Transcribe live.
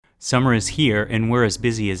Summer is here and we're as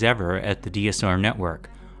busy as ever at the DSR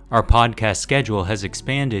network. Our podcast schedule has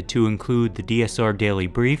expanded to include the DSR Daily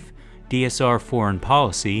Brief, DSR Foreign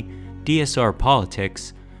Policy, DSR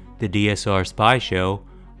Politics, the DSR Spy Show,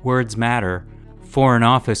 Words Matter, Foreign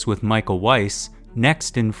Office with Michael Weiss,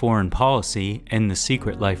 Next in Foreign Policy, and The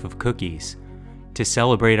Secret Life of Cookies. To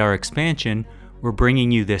celebrate our expansion, we're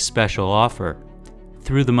bringing you this special offer.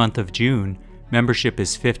 Through the month of June, membership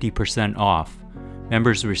is 50% off.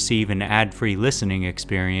 Members receive an ad-free listening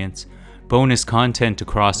experience, bonus content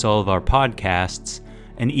across all of our podcasts,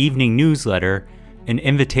 an evening newsletter, an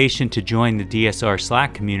invitation to join the DSR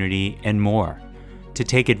Slack community, and more. To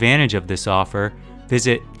take advantage of this offer,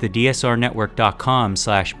 visit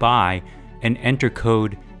thedsrnetwork.com/buy and enter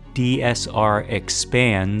code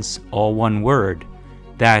DSREXPANDS, all one word.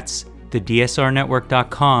 That's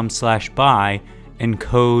thedsrnetwork.com/buy and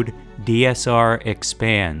code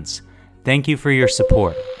DSREXPANDS. Thank you for your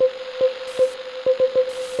support.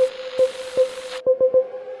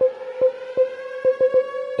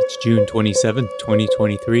 It's June 27th,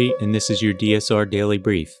 2023, and this is your DSR Daily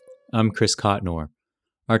Brief. I'm Chris Cotnor.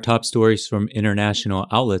 Our top stories from international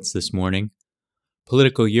outlets this morning.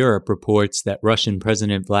 Political Europe reports that Russian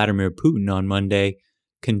President Vladimir Putin on Monday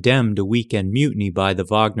condemned a weekend mutiny by the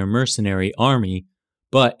Wagner mercenary army,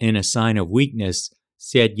 but in a sign of weakness,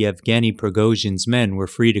 said Yevgeny Prigozhin's men were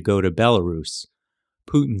free to go to Belarus.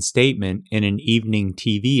 Putin's statement in an evening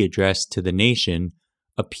TV address to the nation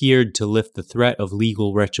appeared to lift the threat of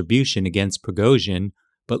legal retribution against Prigozhin,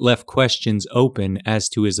 but left questions open as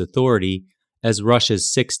to his authority as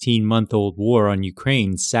Russia's 16-month-old war on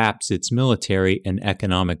Ukraine saps its military and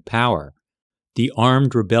economic power. The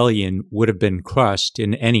armed rebellion would have been crushed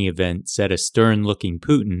in any event, said a stern-looking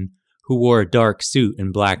Putin, who wore a dark suit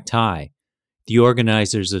and black tie. The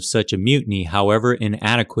organizers of such a mutiny, however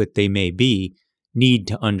inadequate they may be, need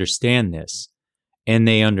to understand this. And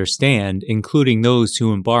they understand, including those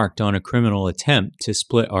who embarked on a criminal attempt to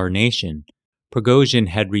split our nation. Prigozhin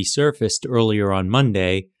had resurfaced earlier on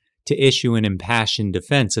Monday to issue an impassioned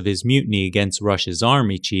defense of his mutiny against Russia's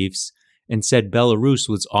army chiefs and said Belarus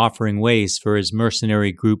was offering ways for his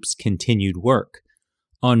mercenary group's continued work.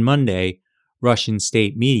 On Monday, Russian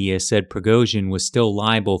state media said Prigozhin was still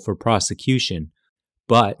liable for prosecution,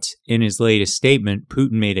 but in his latest statement,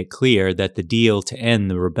 Putin made it clear that the deal to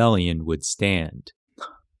end the rebellion would stand.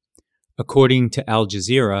 According to Al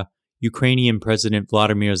Jazeera, Ukrainian President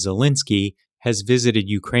Vladimir Zelensky has visited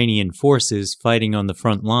Ukrainian forces fighting on the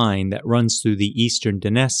front line that runs through the eastern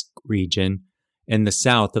Donetsk region and the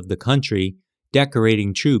south of the country,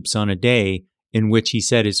 decorating troops on a day in which he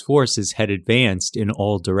said his forces had advanced in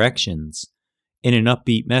all directions. In an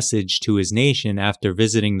upbeat message to his nation after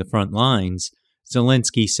visiting the front lines,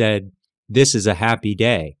 Zelensky said, "This is a happy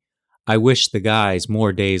day. I wish the guys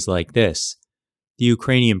more days like this." The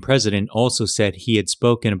Ukrainian president also said he had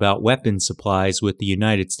spoken about weapons supplies with the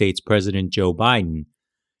United States President Joe Biden.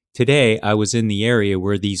 "Today, I was in the area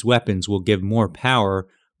where these weapons will give more power,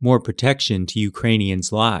 more protection to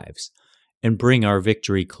Ukrainians' lives, and bring our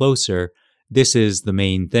victory closer. This is the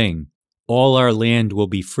main thing. All our land will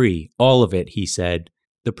be free, all of it," he said.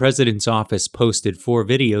 The president's office posted 4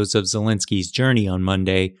 videos of Zelensky's journey on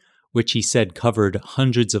Monday, which he said covered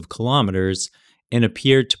hundreds of kilometers and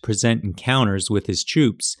appeared to present encounters with his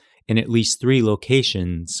troops in at least 3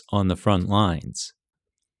 locations on the front lines.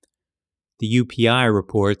 The UPI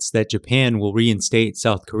reports that Japan will reinstate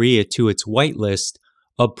South Korea to its whitelist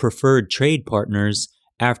of preferred trade partners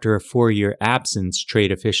after a 4-year absence,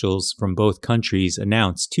 trade officials from both countries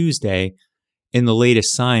announced Tuesday, in the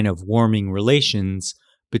latest sign of warming relations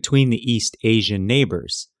between the East Asian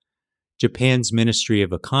neighbors. Japan's Ministry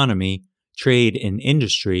of Economy, Trade and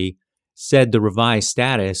Industry said the revised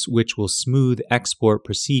status, which will smooth export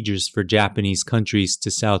procedures for Japanese countries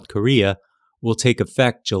to South Korea, will take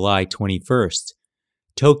effect July 21st.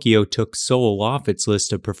 Tokyo took Seoul off its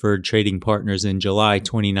list of preferred trading partners in July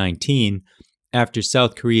 2019 after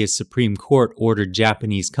South Korea's Supreme Court ordered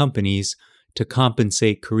Japanese companies to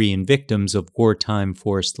compensate Korean victims of wartime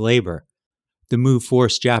forced labor. The move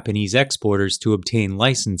forced Japanese exporters to obtain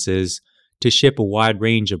licenses to ship a wide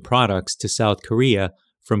range of products to South Korea,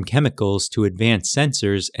 from chemicals to advanced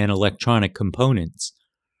sensors and electronic components.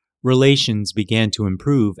 Relations began to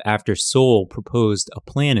improve after Seoul proposed a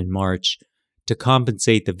plan in March to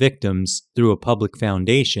compensate the victims through a public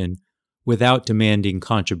foundation without demanding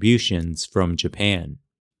contributions from Japan.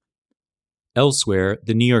 Elsewhere,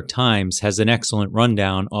 the New York Times has an excellent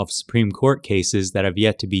rundown of Supreme Court cases that have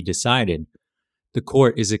yet to be decided. The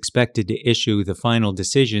court is expected to issue the final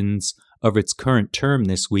decisions of its current term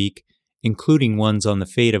this week including ones on the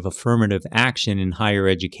fate of affirmative action in higher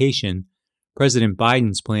education, President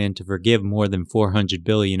Biden's plan to forgive more than $400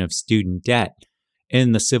 billion of student debt,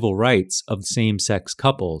 and the civil rights of same-sex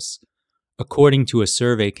couples. According to a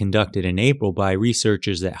survey conducted in April by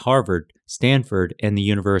researchers at Harvard, Stanford, and the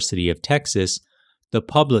University of Texas, the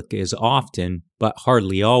public is often, but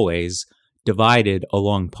hardly always, divided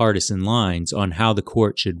along partisan lines on how the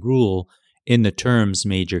court should rule in the term's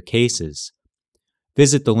major cases.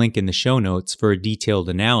 Visit the link in the show notes for a detailed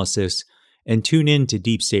analysis, and tune in to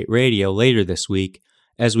Deep State Radio later this week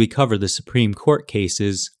as we cover the Supreme Court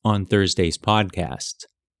cases on Thursday's podcast.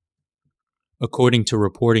 According to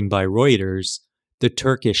reporting by Reuters, the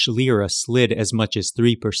Turkish lira slid as much as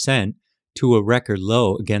 3% to a record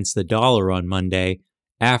low against the dollar on Monday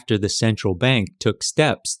after the central bank took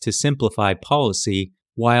steps to simplify policy,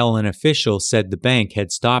 while an official said the bank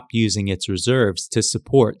had stopped using its reserves to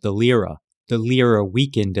support the lira. The lira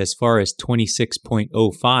weakened as far as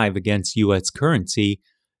 26.05 against U.S. currency,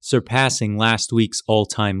 surpassing last week's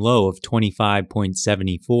all-time low of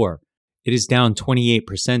 25.74. It is down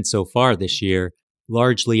 28% so far this year,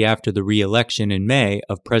 largely after the re-election in May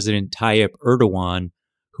of President Tayyip Erdogan,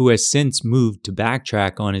 who has since moved to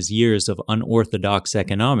backtrack on his years of unorthodox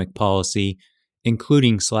economic policy,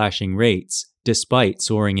 including slashing rates, despite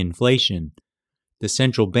soaring inflation. The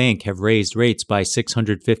central bank have raised rates by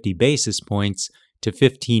 650 basis points to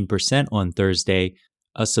 15% on Thursday,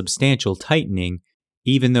 a substantial tightening,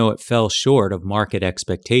 even though it fell short of market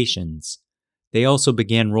expectations. They also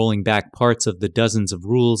began rolling back parts of the dozens of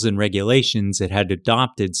rules and regulations it had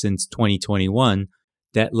adopted since 2021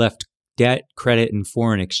 that left debt, credit, and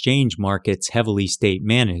foreign exchange markets heavily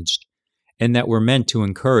state-managed, and that were meant to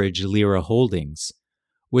encourage lira holdings.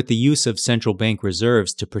 With the use of central bank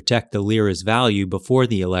reserves to protect the lira's value before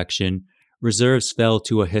the election, reserves fell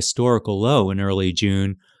to a historical low in early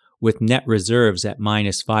June, with net reserves at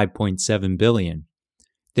minus $5.7 billion.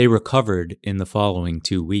 They recovered in the following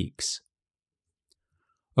 2 weeks.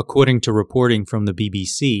 According to reporting from the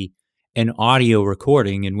BBC, an audio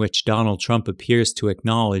recording in which Donald Trump appears to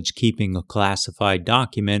acknowledge keeping a classified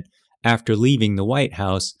document after leaving the White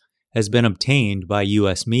House has been obtained by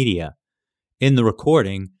U.S. media. In the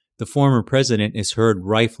recording, the former president is heard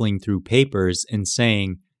rifling through papers and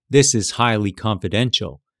saying, "This is highly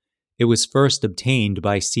confidential." It was first obtained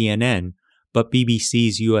by CNN, but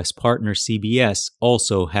BBC's U.S. partner CBS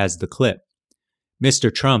also has the clip.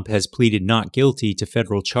 Mr. Trump has pleaded not guilty to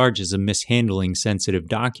federal charges of mishandling sensitive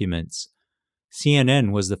documents.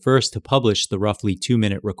 CNN was the first to publish the roughly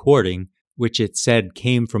 2-minute recording, which it said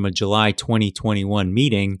came from a July 2021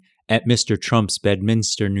 meeting at Mr. Trump's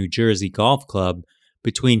Bedminster, New Jersey golf club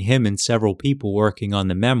between him and several people working on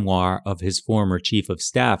the memoir of his former chief of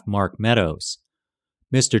staff, Mark Meadows.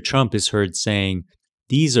 Mr. Trump is heard saying,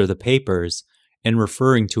 "These are the papers," and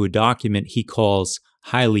referring to a document he calls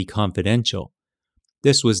highly confidential.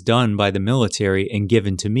 "This was done by the military and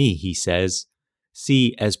given to me," he says.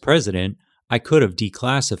 "See, as president, I could have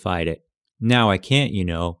declassified it. Now I can't,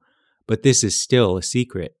 but this is still a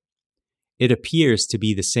secret." It appears to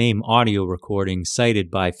be the same audio recording cited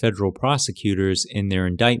by federal prosecutors in their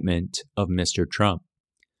indictment of Mr. Trump.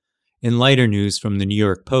 In lighter news from the New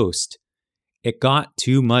York Post, it got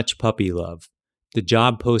too much puppy love. The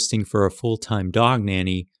job posting for a full-time dog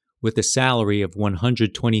nanny with a salary of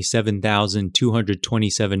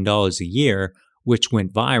 $127,227 a year, which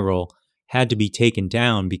went viral, had to be taken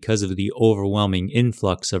down because of the overwhelming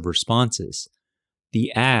influx of responses.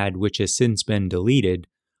 The ad, which has since been deleted,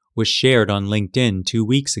 was shared on LinkedIn 2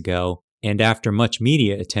 weeks ago, and after much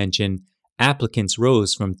media attention, applicants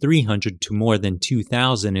rose from 300 to more than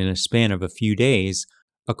 2,000 in a span of a few days,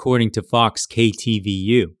 according to Fox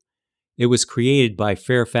KTVU. It was created by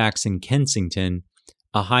Fairfax and Kensington,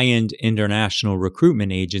 a high-end international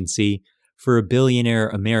recruitment agency for a billionaire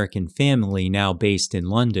American family now based in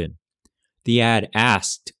London. The ad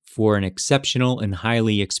asked for an exceptional and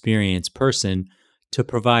highly experienced person to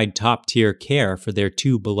provide top-tier care for their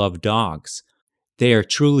 2 beloved dogs. They are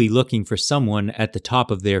truly looking for someone at the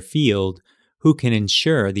top of their field who can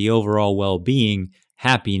ensure the overall well-being,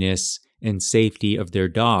 happiness, and safety of their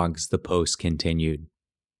dogs, the Post continued.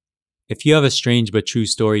 If you have a strange but true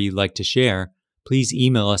story you'd like to share, please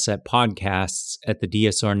email us at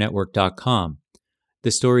podcasts@thedsrnetwork.com.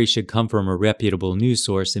 The story should come from a reputable news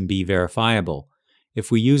source and be verifiable.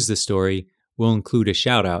 If we use the story, we'll include a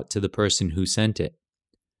shout-out to the person who sent it.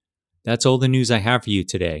 That's all the news I have for you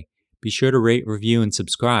today. Be sure to rate, review, and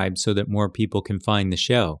subscribe so that more people can find the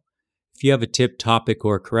show. If you have a tip, topic,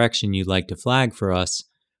 or correction you'd like to flag for us,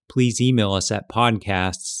 please email us at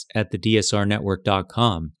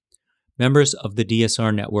podcasts@thedsrnetwork.com. Members of the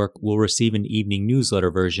DSR network will receive an evening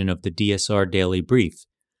newsletter version of the DSR Daily Brief.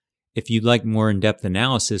 If you'd like more in-depth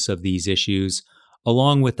analysis of these issues,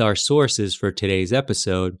 along with our sources for today's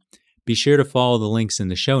episode, be sure to follow the links in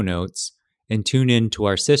the show notes and tune in to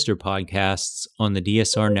our sister podcasts on the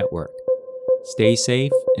DSR network. Stay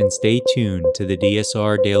safe and stay tuned to the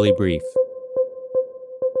DSR Daily Brief.